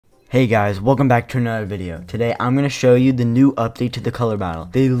Hey guys, welcome back to another video. Today I'm going to show you the new update to the color battle.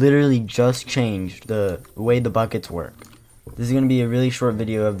 They literally just changed the way the buckets work. This is going to be a really short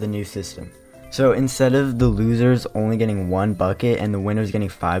video of the new system. So instead of the losers only getting 1 bucket and the winners getting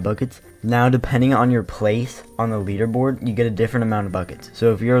 5 buckets, now depending on your place on the leaderboard, you get a different amount of buckets.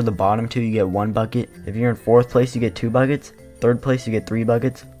 So if you're the bottom 2, you get 1 bucket. If you're in 4th place, you get 2 buckets. 3rd place, you get 3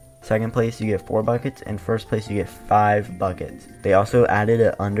 buckets. 2nd place you get 4 buckets, and 1st place you get 5 buckets. They also added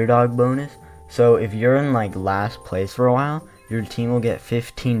an underdog bonus, so if you're in like last place for a while, your team will get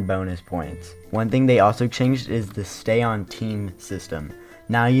 15 bonus points. One thing they also changed is the stay on team system.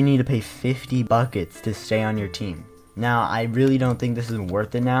 Now you need to pay 50 buckets to stay on your team. Now I really don't think this is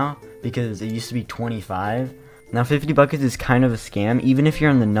worth it now, because it used to be 25. Now 50 buckets is kind of a scam, even if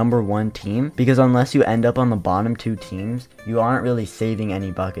you're in the number 1 team, because unless you end up on the bottom 2 teams, you aren't really saving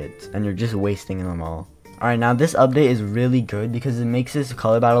any buckets, and you're just wasting them all. Alright, now this update is really good because it makes this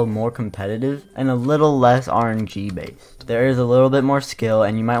color battle more competitive and a little less RNG based. There is a little bit more skill,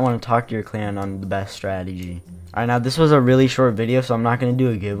 and you might want to talk to your clan on the best strategy. Alright, now this was a really short video, so I'm not going to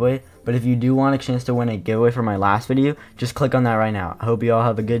do a giveaway, but if you do want a chance to win a giveaway for my last video, just click on that right now. I hope you all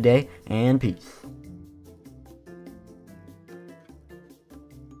have a good day, and peace.